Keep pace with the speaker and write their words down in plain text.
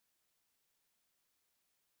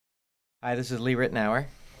Hi, this is Lee Ritenour.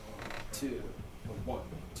 1,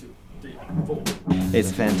 2, 3, 4.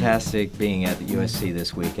 It's fantastic being at the USC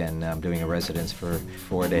this weekend. I'm doing a residence for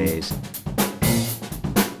 4 days.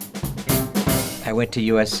 I went to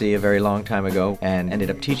USC a very long time ago and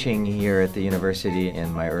ended up teaching here at the university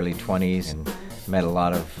in my early 20s and met a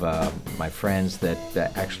lot of my friends that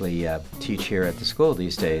actually teach here at the school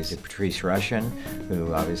these days. Patrice Russian,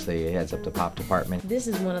 who obviously heads up the pop department. This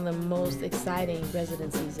is one of the most exciting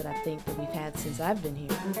residencies that I think that we've had since I've been here.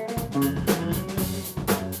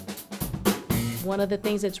 One of the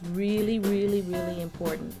things that's really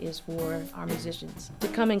important is for our musicians to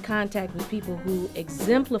come in contact with people who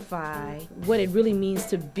exemplify what it really means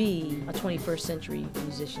to be a 21st century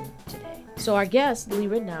musician today. So our guest, Lee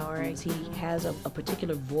Ritenour, he has a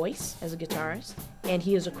particular voice as a guitarist, and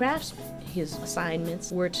he is a craftsman. His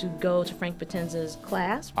assignments were to go to Frank Potenza's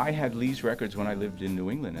class. I had Lee's records when I lived in New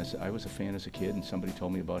England. I was a fan as a kid, and somebody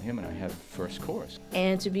told me about him, and I had first course.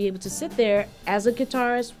 And to be able to sit there as a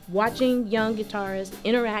guitarist, watching young guitarists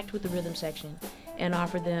interact with the rhythm section and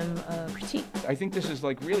offer them a critique. I think this is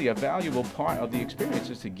like really a valuable part of the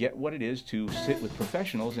experience, is to get what it is to sit with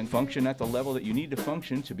professionals and function at the level that you need to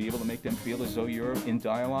function to be able to make them feel as though you're in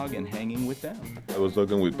dialogue and hanging with them. I was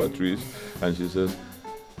talking with Patrice, and she says,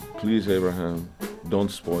 please, Abraham,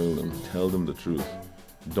 don't spoil them. Tell them the truth.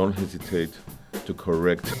 Don't hesitate to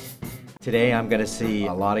correct. Today I'm going to see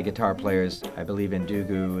a lot of guitar players. I believe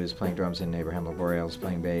Ndugu is playing drums and Abraham Laboriel is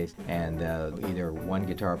playing bass, and either one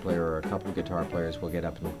guitar player or a couple of guitar players will get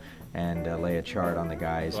up and lay a chart on the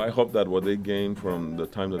guys. I hope that what they gain from the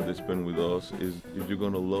time that they spend with us is, if you're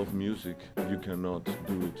going to love music, you cannot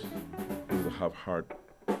do it with a half-heart.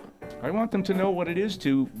 I want them to know what it is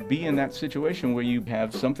to be in that situation where you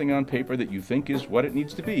have something on paper that you think is what it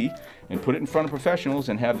needs to be and put it in front of professionals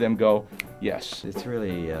and have them go, yes. It's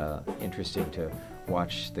really interesting to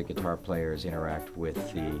watch the guitar players interact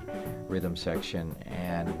with the rhythm section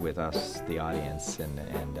and with us, the audience,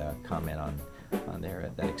 and comment on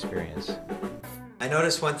that experience. I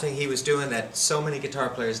noticed one thing he was doing that so many guitar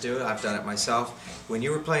players do. I've done it myself. When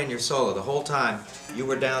you were playing your solo, the whole time you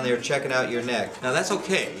were down there checking out your neck. Now that's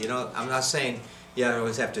okay, you know, I'm not saying you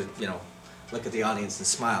always have to, you know, look at the audience and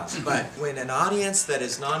smile. But when an audience that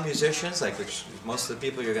is non-musicians, like which most of the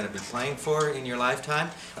people you're going to be playing for in your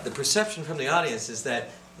lifetime, the perception from the audience is that,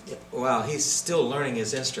 wow, he's still learning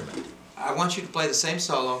his instrument. I want you to play the same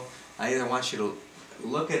solo. I either want you to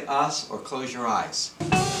look at us or close your eyes.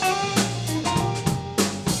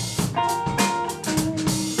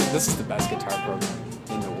 This is the best guitar program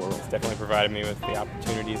in the world. It's definitely provided me with the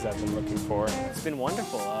opportunities I've been looking for. It's been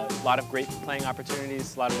wonderful. A lot of great playing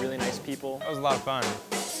opportunities, a lot of really nice people. It was a lot of fun.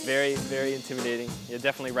 Very intimidating. Yeah,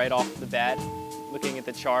 definitely right off the bat, looking at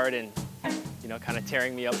the chart and, you know, kind of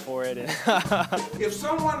tearing me up for it. If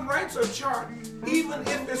someone writes a chart, even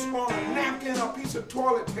if it's on a napkin or a piece of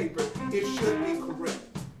toilet paper, it should be correct.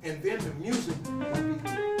 And then the music will be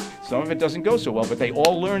correct. Some of it doesn't go so well, but they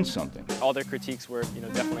all learn something. All their critiques were, you know,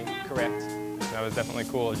 definitely correct. That was definitely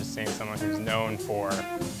cool, just seeing someone who's known for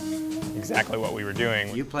exactly what we were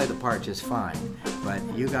doing. You play the part just fine, but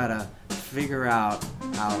you gotta figure out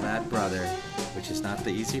how that brother, which is not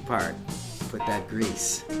the easy part, put that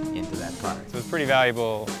grease into that part. So it was pretty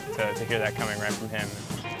valuable to hear that coming right from him.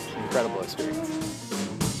 Incredible experience.